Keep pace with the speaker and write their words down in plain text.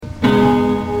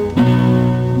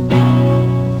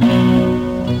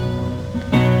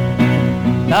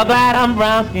So glad I'm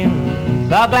brown skin,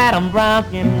 so glad I'm brown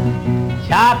skin,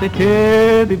 chocolate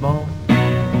to the bone.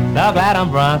 So glad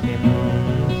I'm brown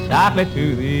skin, chocolate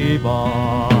to the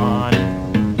bone.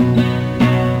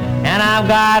 And I've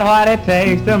got what it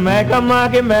takes to make a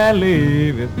monkey man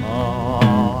leave his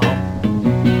home.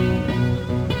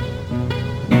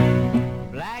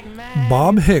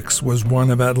 Bob Hicks was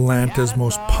one of Atlanta's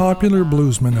most popular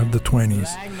bluesmen of the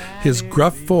 20s. His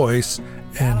gruff voice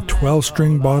and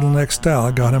 12-string bottleneck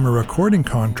style got him a recording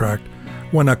contract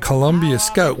when a Columbia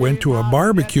scout went to a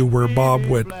barbecue where Bob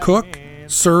would cook,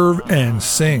 serve, and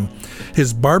sing.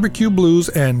 His Barbecue Blues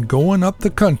and Going Up the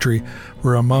Country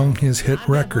were among his hit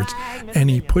records, and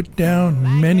he put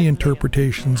down many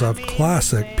interpretations of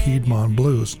classic Piedmont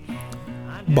blues.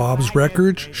 Bob's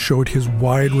records showed his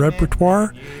wide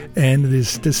repertoire and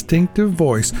his distinctive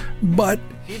voice, but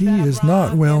he is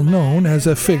not well known as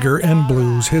a figure in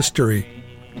blues history.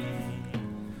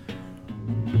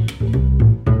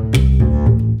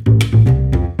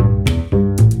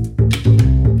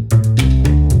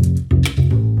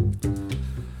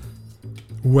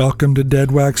 Welcome to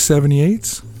Dead Wax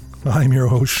 78s. I'm your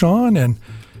host, Sean, and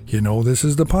this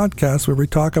is the podcast where we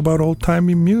talk about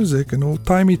old-timey music and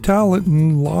old-timey talent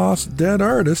and lost dead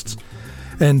artists.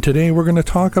 And today we're going to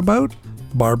talk about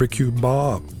BBQ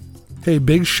Bob. Hey,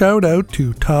 big shout out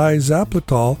to Ty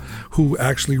Zaplatal, who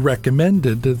actually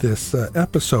recommended this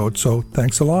episode, so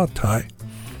thanks a lot, Ty.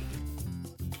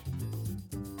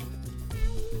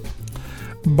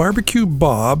 BBQ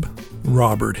Bob,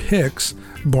 Robert Hicks,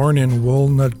 born in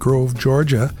Walnut Grove,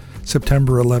 Georgia,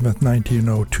 September 11,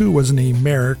 1902, was an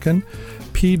American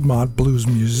Piedmont blues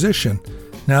musician.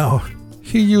 Now,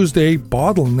 he used a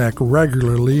bottleneck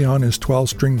regularly on his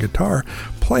 12-string guitar,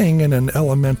 playing in an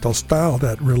elemental style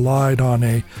that relied on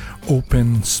a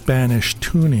open Spanish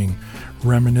tuning,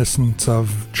 reminiscent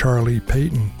of Charlie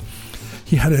Payton.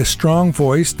 He had a strong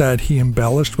voice that he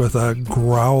embellished with a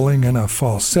growling and a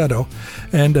falsetto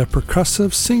and a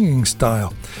percussive singing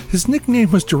style. His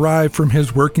nickname was derived from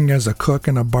his working as a cook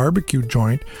in a barbecue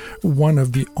joint. One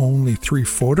of the only 3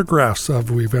 photographs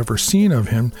we've ever seen of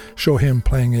him show him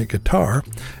playing a guitar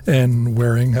and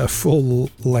wearing a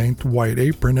full-length white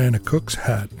apron and a cook's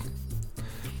hat.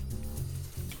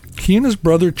 He and his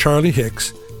brother Charlie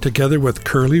Hicks, together with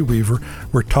Curly Weaver,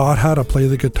 were taught how to play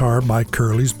the guitar by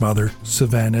Curly's mother,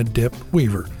 Savannah Dip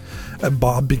Weaver.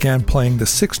 Bob began playing the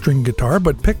 6-string guitar,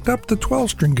 but picked up the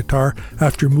 12-string guitar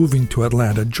after moving to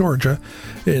Atlanta, Georgia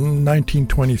in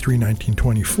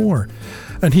 1923-1924.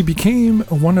 And he became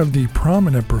one of the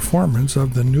prominent performers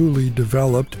of the newly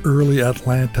developed early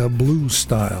Atlanta blues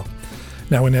style.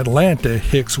 Now in Atlanta,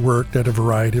 Hicks worked at a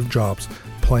variety of jobs,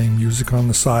 playing music on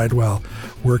the side while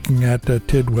working at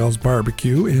Tidwell's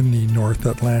Barbecue in the North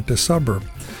Atlanta suburb.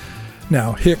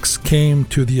 Now, Hicks came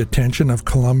to the attention of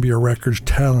Columbia Records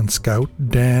talent scout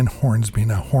Dan Hornsby.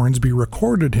 Now, Hornsby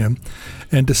recorded him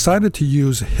and decided to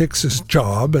use Hicks's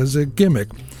job as a gimmick,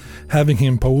 having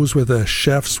him pose with a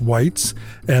chef's whites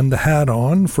and the hat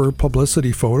on for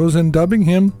publicity photos and dubbing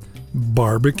him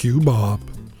BBQ Bob.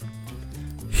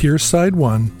 Here's side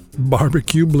 1.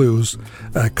 BBQ Blues,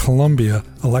 a Columbia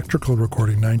electrical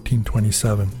recording,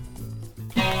 1927.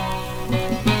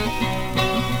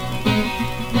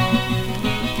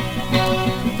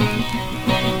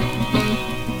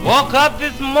 Woke up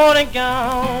this morning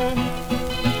gone,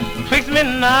 twixt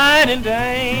midnight and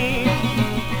day.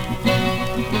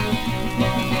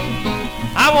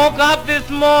 I woke up this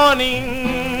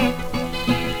morning,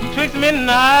 twixt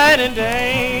midnight and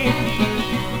day.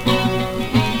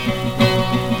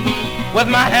 With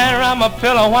my hand around my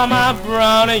pillow while my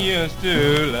brownie used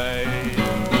to lay.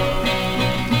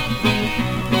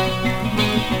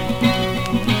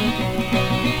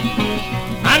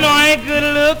 I know I ain't good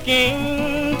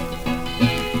looking,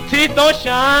 teeth don't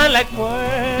shine like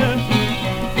pearls.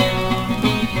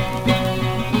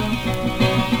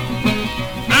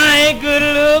 I ain't good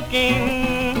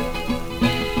looking,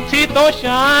 teeth don't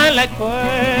shine like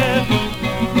pearls.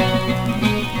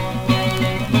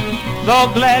 So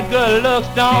glad good looks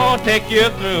don't take you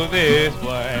through this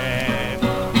way.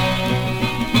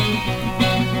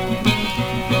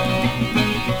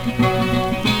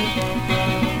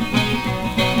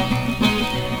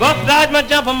 Go start my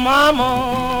jumper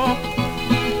mama,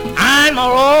 I'm my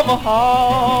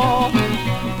overhaul.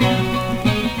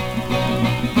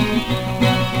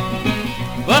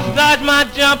 Go start my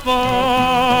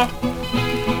jumper,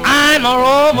 I'm my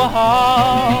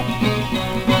overhaul.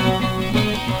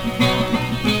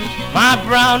 My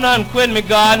brown done quit me,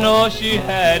 God knows she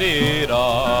had it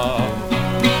all.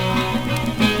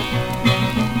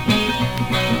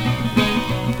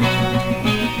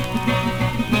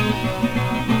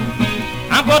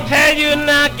 tell you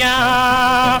now,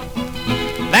 gal,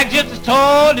 like Jesus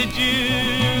told the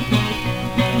Jews.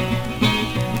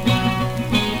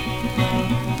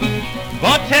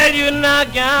 Gonna tell you now,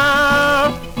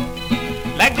 gal,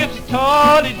 like Jesus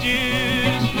told the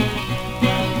Jews.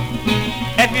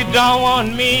 If you don't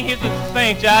want me, here's the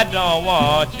saint, I don't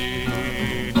want you.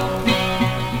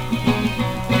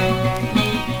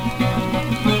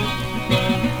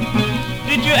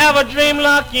 Did you ever dream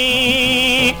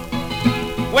lucky?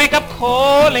 Wake up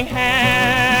cold in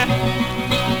hand.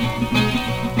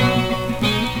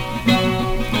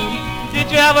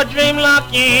 Did you ever dream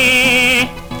lucky?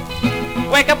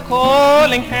 Wake up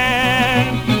cold in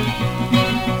hand.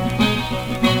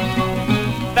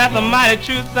 That's a mighty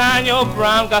true sign your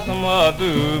brown got some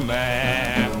other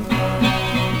man.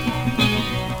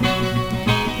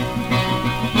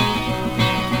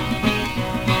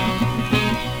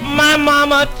 My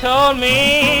mama told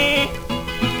me,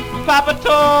 Papa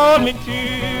told me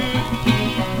too.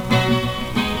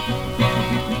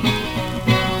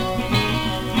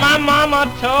 My mama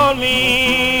told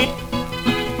me,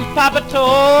 Papa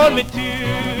told me too.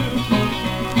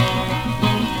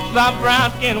 Some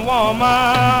brown skin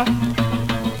woman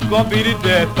gonna be the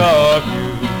death of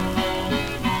you.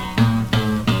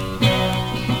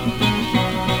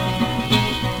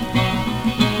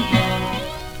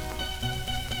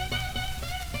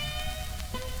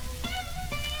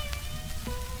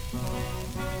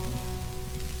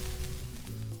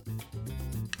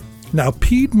 Now,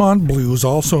 Piedmont Blues,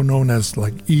 also known as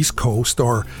like East Coast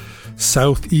or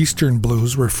Southeastern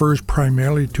Blues, refers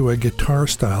primarily to a guitar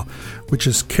style which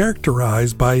is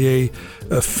characterized by a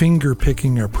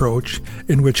finger-picking approach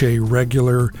in which a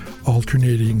regular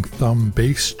alternating thumb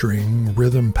bass string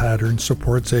rhythm pattern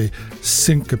supports a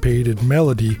syncopated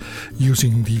melody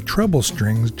using the treble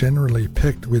strings generally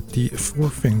picked with the four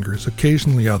fingers,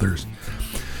 occasionally others.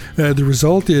 The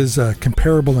result is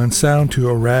comparable in sound to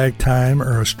a ragtime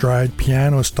or a stride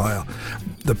piano style.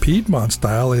 The Piedmont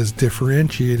style is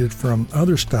differentiated from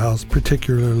other styles,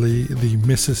 particularly the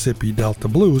Mississippi Delta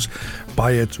Blues,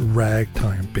 by its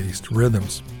ragtime-based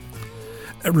rhythms.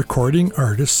 Recording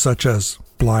artists such as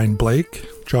Blind Blake,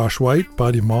 Josh White,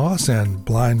 Buddy Moss, and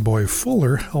Blind Boy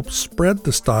Fuller helped spread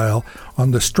the style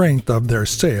on the strength of their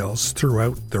sales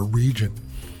throughout the region.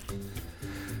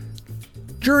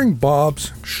 During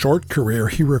Bob's short career,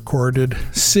 he recorded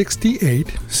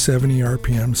 68 70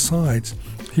 RPM sides.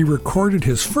 He recorded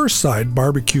his first side,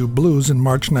 BBQ Blues, in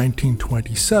March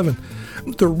 1927.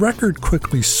 The record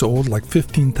quickly sold like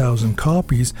 15,000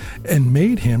 copies and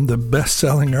made him the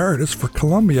best-selling artist for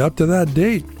Columbia up to that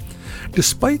date.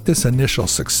 Despite this initial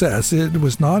success, it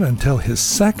was not until his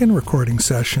second recording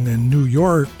session in New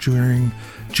York during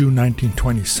June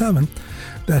 1927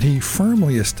 that he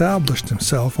firmly established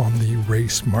himself on the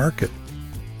race market.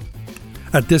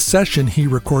 At this session, he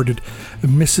recorded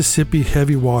Mississippi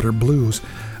Heavy Water Blues,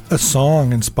 a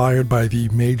song inspired by the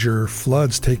major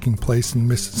floods taking place in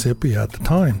Mississippi at the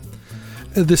time.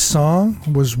 This song,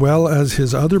 as well as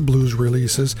his other blues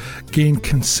releases, gained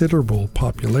considerable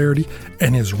popularity,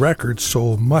 and his records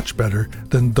sold much better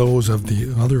than those of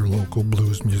the other local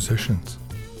blues musicians.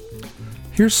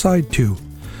 Here's side 2,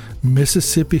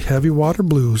 Mississippi Heavy Water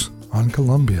Blues on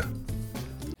Columbia.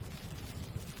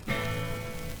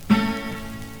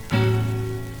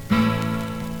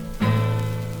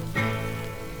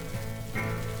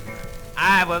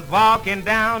 I was walking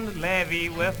down the levee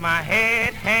with my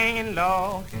head hanging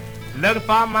low, looking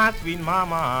for my sweet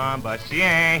mama, but she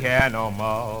ain't here no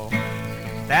more.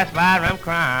 That's why I'm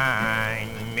crying,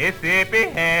 Mississippi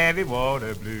Heavy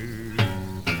Water Blues.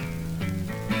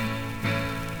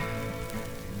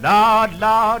 Lord,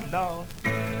 Lord, Lord,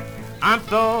 I'm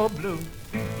so blue.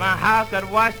 My house got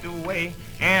washed away,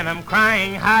 and I'm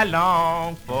crying how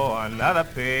long for another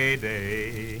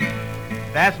payday.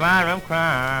 That's why I'm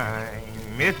crying,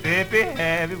 Mississippi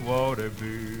Heavy Water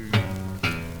Blues.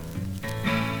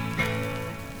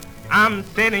 I'm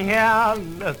sitting here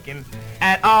looking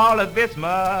at all of this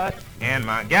mud, and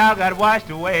my gal got washed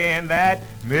away in that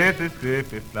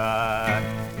Mississippi flood.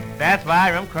 That's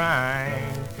why I'm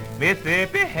crying,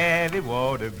 Mississippi Heavy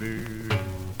Water Blues.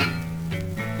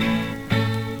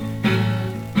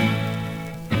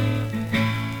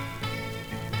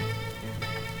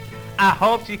 I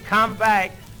hope she come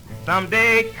back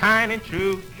someday kind and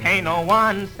true. Can't no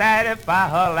one satisfy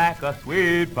her like a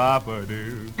sweet papa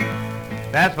do.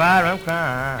 That's why I'm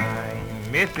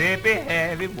crying, Mississippi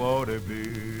Heavy Water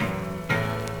Blues.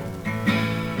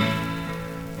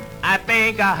 I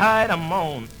think I heard a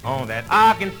moan on that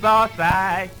Arkansas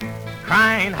side,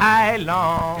 crying high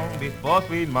long before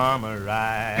sweet mama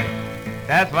arrived.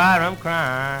 That's why I'm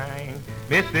crying,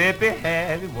 Mississippi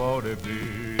heavy water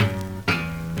blues.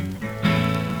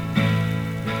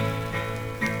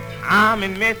 I'm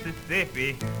in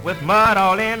Mississippi with mud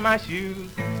all in my shoes.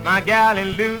 My gal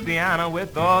in Louisiana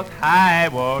with those high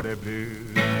water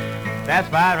blues. That's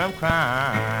why I'm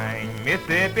crying,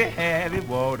 Mississippi heavy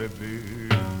water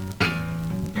blues.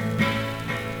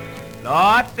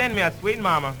 Lord, send me a sweet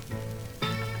mama.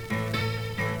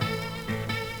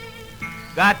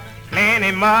 Got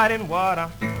plenty mud and water,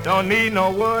 don't need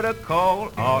no wood or coal.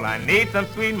 All I need some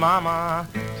sweet mama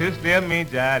to slip me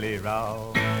jolly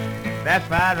roll. That's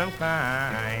why I'm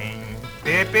crying,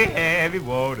 Mississippi heavy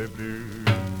water blues.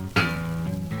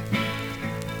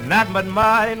 Nothing but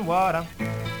mud and water,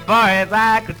 far as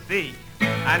I could see.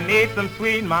 I need some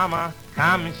sweet mama,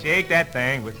 come and shake that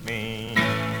thing with me.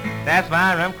 That's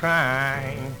why I'm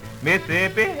crying,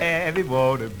 Mississippi heavy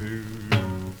water blues.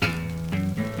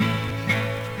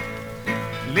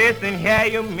 Listen here,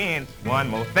 you men, one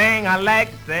more thing I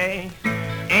like to say.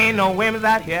 Ain't no women's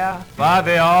out here, for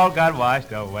they all got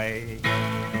washed away.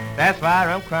 That's why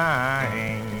I'm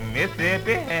crying,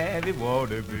 Mississippi heavy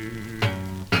water blues.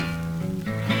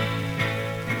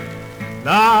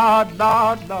 Lord,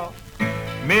 Lord, Lord,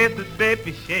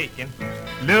 Mississippi shaking,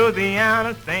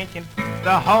 Louisiana sinking,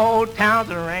 the whole town's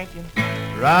a ranking,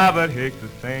 Robert Hicks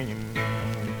is singing.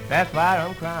 That's why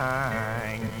I'm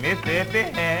crying, Mississippi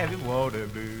heavy water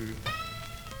blues.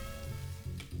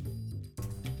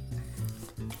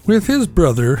 With his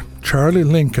brother, Charlie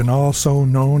Lincoln, also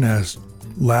known as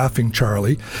Laughing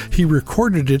Charlie, he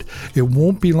recorded It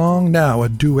Won't Be Long Now, a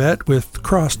duet with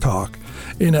Crosstalk,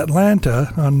 in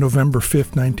Atlanta on November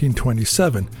 5th,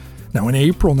 1927. Now, in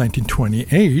April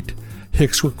 1928,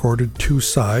 Hicks recorded two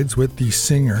sides with the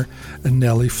singer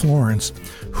Nellie Florence,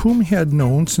 whom he had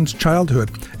known since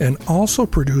childhood, and also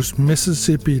produced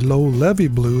Mississippi Low Levee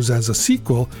Blues as a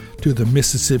sequel to the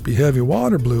Mississippi Heavy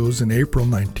Water Blues in April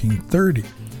 1930.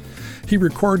 He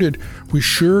recorded We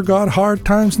Sure Got Hard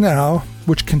Times Now,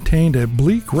 which contained a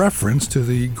bleak reference to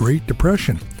the Great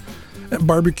Depression.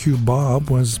 BBQ Bob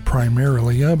was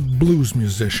primarily a blues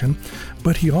musician,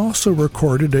 but he also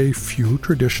recorded a few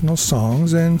traditional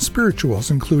songs and spirituals,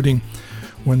 including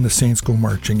When the Saints Go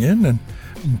Marching In, and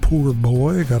Poor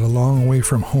Boy Got a Long Way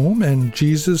From Home, and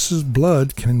Jesus'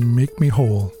 Blood Can Make Me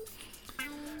Whole.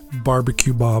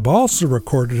 BBQ Bob also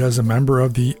recorded as a member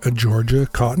of the Georgia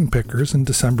Cotton Pickers in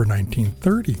December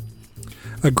 1930,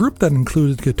 a group that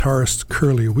included guitarist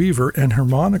Curly Weaver and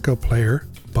harmonica player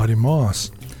Buddy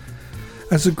Moss.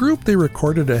 As a group, they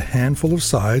recorded a handful of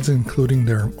sides, including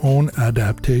their own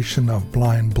adaptation of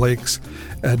Blind Blake's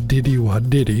Diddy Wah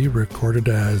Diddy, recorded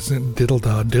as Diddle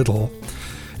Da Diddle,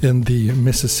 in the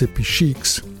Mississippi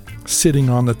Sheiks, Sitting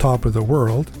on the Top of the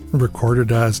World,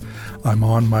 recorded as I'm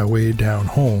On My Way Down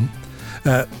Home.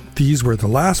 These were the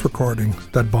last recordings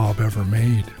that Bob ever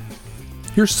made.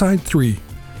 Here's side 3,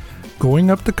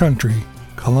 Going Up the Country,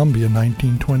 Columbia,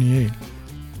 1928.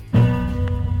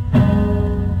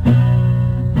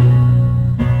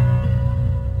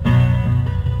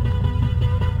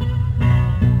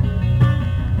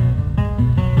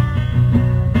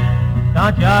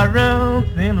 Don't your room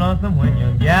seem lonesome when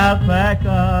your gal pack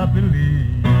up and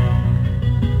leave?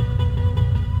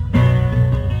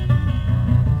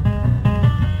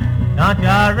 Don't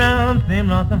your room seem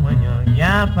lonesome when your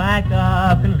gal pack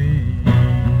up and leave?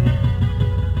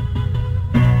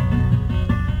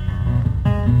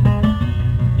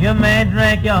 You may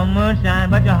drink your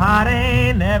moonshine, but your heart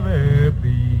ain't never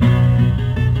pleased.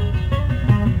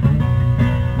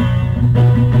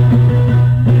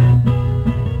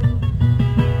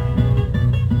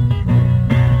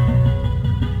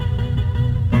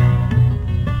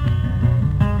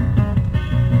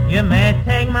 You may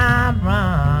take my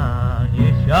brown, you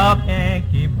sure can't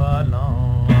keep her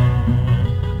long.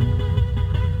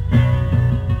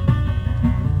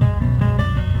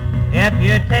 If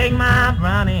you take my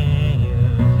brownie,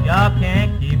 you sure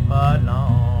can't keep her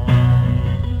long.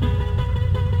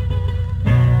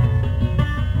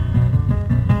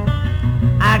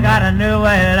 I got a new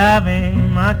way of loving,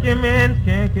 monkey men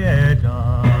can't catch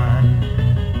on.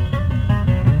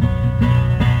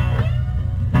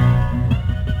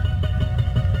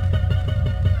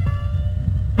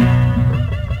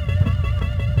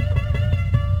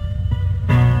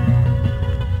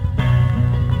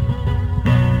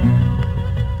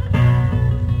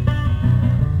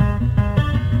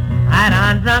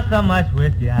 Drunk so much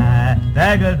with ya, I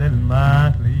staggers in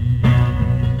my sleep.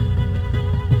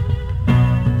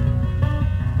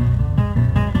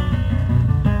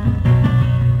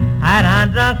 I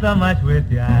done drunk so much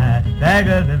with ya, I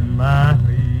staggers in my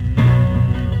sleep.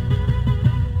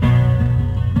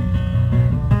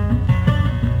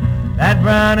 That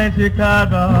brown in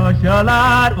Chicago sure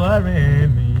not worry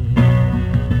me.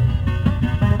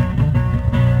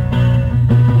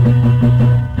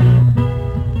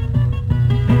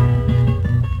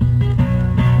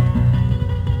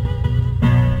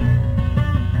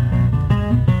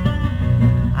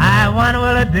 I wonder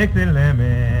will a Dixie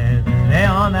limit stay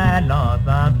on that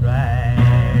lonesome track.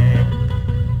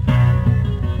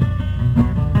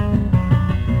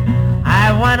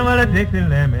 I wonder will a Dixie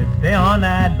limit stay on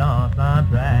that lonesome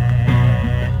track.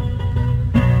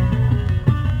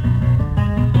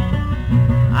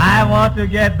 I want to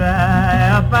get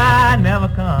there if I never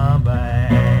come back.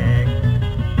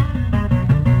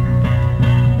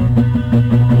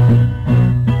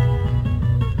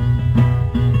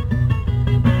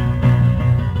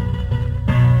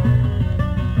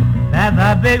 There's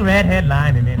a big red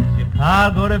headline in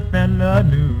Chicago Defender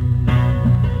News.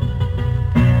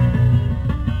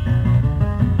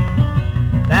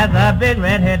 There's a big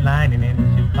red headline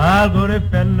in Chicago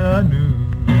Defender News.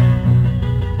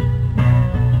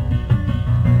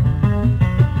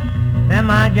 Then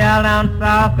my gal down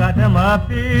south got them up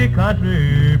the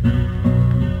country blues.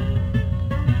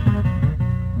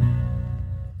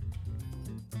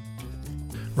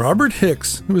 Robert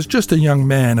Hicks was just a young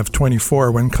man of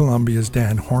 24 when Columbia's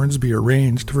Dan Hornsby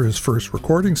arranged for his first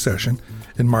recording session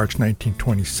in March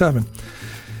 1927,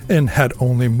 and had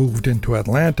only moved into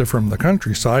Atlanta from the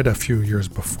countryside a few years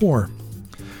before.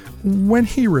 When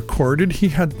he recorded, he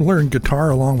had learned guitar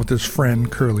along with his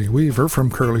friend Curly Weaver,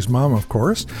 from Curly's mom, of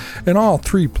course, and all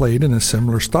three played in a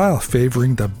similar style,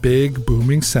 favoring the big,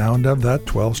 booming sound of that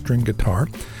 12-string guitar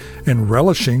and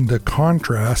relishing the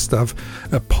contrast of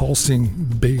a pulsing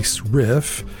bass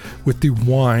riff with the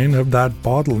whine of that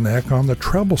bottleneck on the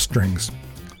treble strings.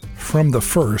 From the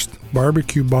first,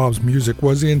 BBQ Bob's music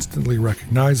was instantly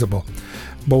recognizable,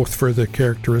 both for the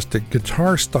characteristic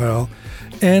guitar style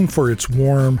and for its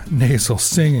warm, nasal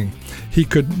singing. He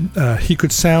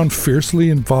could sound fiercely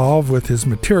involved with his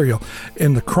material.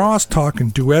 In the crosstalk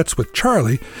and duets with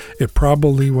Charlie, it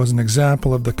probably was an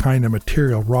example of the kind of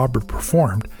material Robert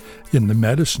performed in the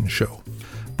Medicine Show.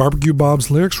 BBQ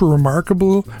Bob's lyrics were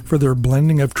remarkable for their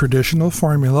blending of traditional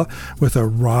formula with a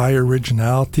wry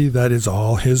originality that is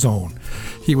all his own.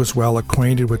 He was well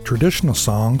acquainted with traditional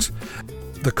songs.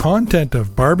 The content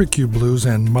of barbecue blues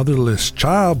and motherless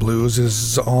child blues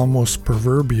is almost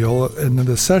proverbial, and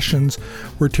the sessions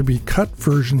were to be cut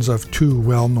versions of two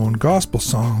well-known gospel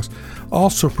songs,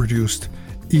 also produced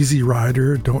Easy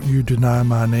Rider, Don't You Deny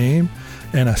My Name,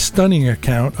 and a stunning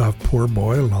account of Poor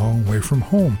Boy a Long Way From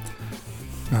Home.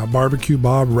 Now, BBQ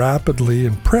Bob rapidly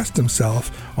impressed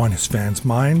himself on his fans'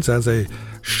 minds as a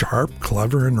sharp,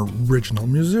 clever, and original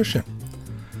musician.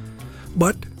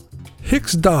 But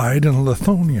Hicks died in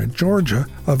Lithonia, Georgia,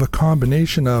 of a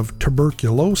combination of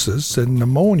tuberculosis and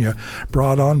pneumonia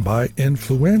brought on by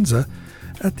influenza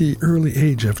at the early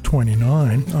age of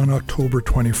 29 on October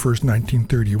 21st,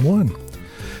 1931.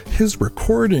 His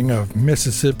recording of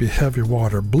Mississippi Heavy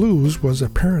Water Blues was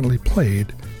apparently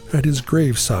played at his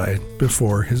graveside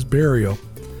before his burial.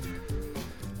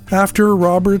 After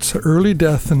Robert's early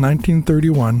death in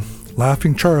 1931,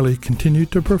 Laughing Charlie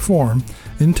continued to perform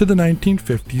into the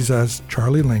 1950s as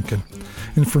Charlie Lincoln,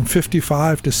 and from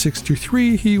 55 to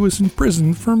 63 he was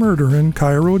imprisoned for murder in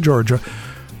Cairo, Georgia,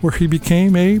 where he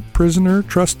became a prisoner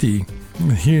trustee.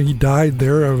 He died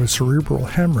there of a cerebral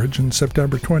hemorrhage on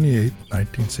September 28,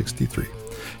 1963.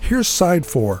 Here's side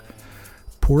 4,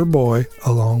 Poor Boy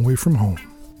a Long Way From Home.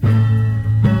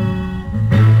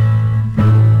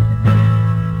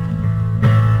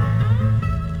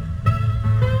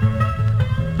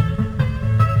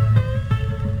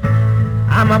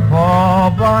 I'm a poor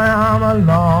boy, I'm a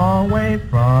long way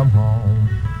from home.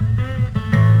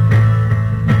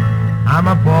 I'm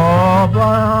a poor boy,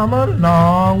 I'm a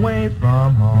long way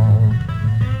from home.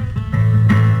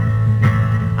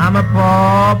 I'm a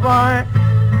poor boy,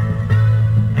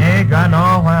 ain't got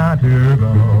nowhere to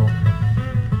go.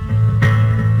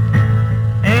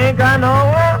 Ain't got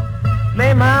nowhere,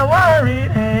 lay my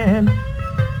worried head.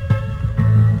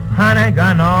 Honey, ain't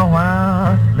got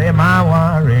nowhere, lay my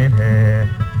worried head.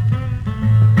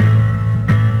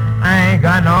 I ain't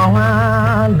got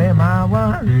nowhere, lay my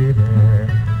worried head.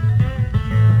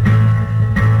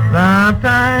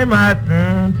 Sometime I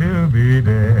soon to be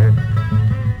dead.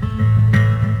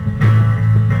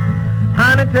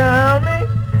 Honey, tell me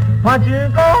what you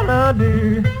gonna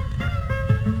do.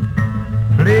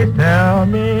 Please tell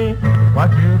me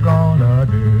what you gonna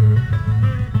do.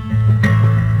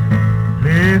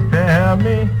 Please tell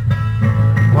me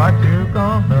what you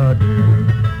gonna do.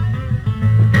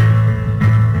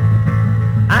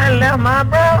 I left my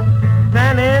brother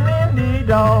standing in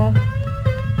door.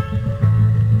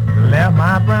 Left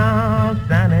my brown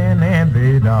standing in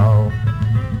the door.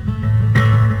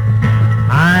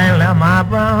 I left my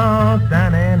brown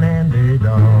standing in the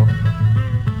door.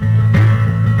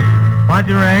 Once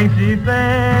you ring, she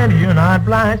said, you're not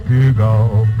obliged to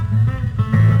go.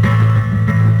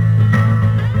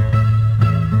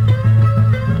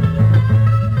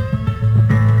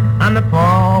 And the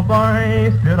poor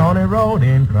boy stood on the road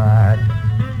and cried.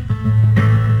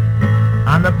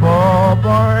 And the poor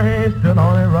boy stood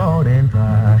on the road and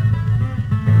cried.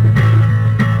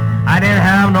 I didn't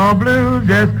have no blues,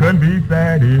 just couldn't be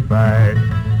satisfied.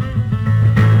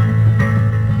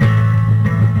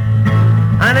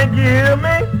 And they give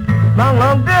me long,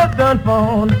 long distance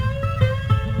phone.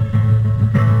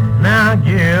 Now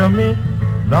give me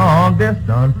long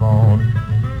distance phone.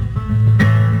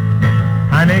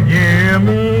 And they give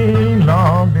me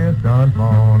long distance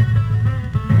phone.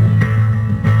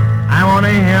 I want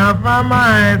to hear from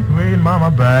my sweet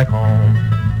mama back home.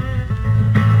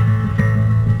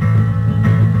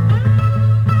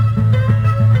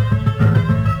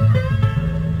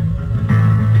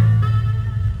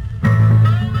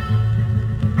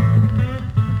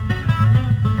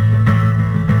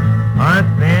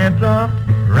 Central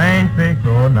rank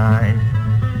 609.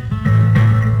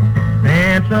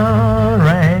 Central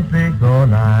rank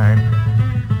 609.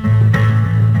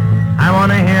 I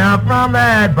want to hear from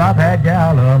that buffhead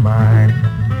gal of mine.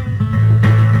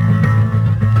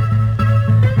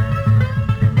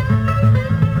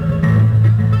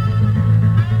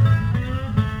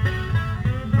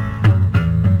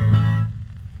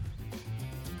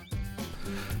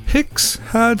 Hicks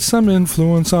had some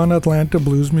influence on Atlanta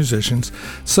blues musicians,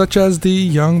 such as the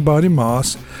young Buddy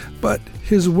Moss, but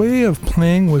his way of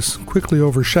playing was quickly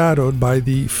overshadowed by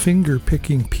the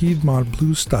finger-picking Piedmont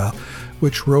blues style,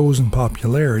 which rose in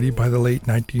popularity by the late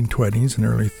 1920s and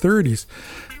early 30s.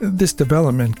 This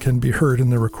development can be heard in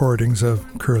the recordings of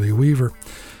Curly Weaver.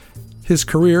 His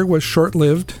career was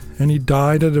short-lived, and he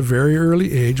died at a very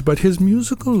early age, but his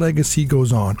musical legacy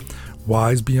goes on.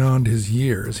 Wise beyond his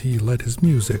years, he let his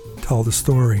music tell the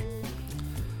story.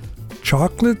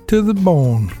 Chocolate to the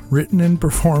Bone, written and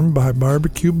performed by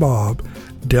BBQ Bob,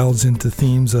 delves into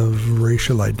themes of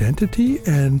racial identity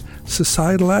and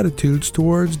societal attitudes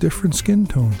towards different skin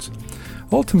tones.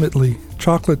 Ultimately,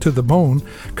 Chocolate to the Bone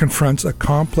confronts a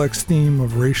complex theme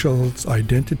of racial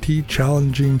identity,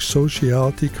 challenging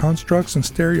sociality constructs and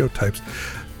stereotypes.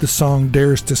 The song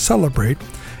dares to celebrate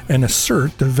and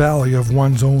assert the value of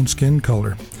one's own skin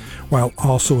color, while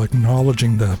also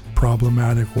acknowledging the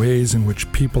problematic ways in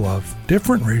which people of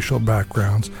different racial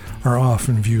backgrounds are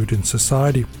often viewed in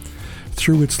society.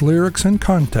 Through its lyrics and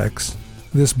context,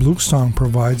 this blues song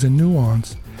provides a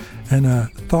nuance and a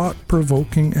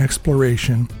thought-provoking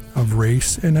exploration of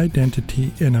race and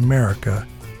identity in America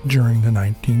during the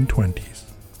 1920s.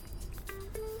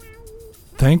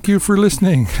 Thank you for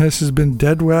listening. This has been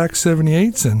Dead Wax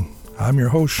 78s, and I'm your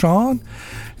host, Sean,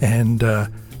 and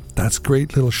that's a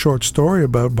great little short story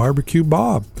about BBQ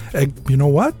Bob. You know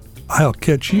what? I'll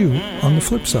catch you on the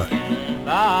flip side.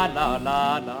 La, la,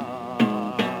 la, la.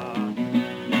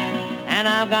 And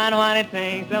I've got what it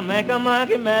takes to make a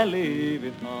monkey man leave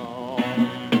his home.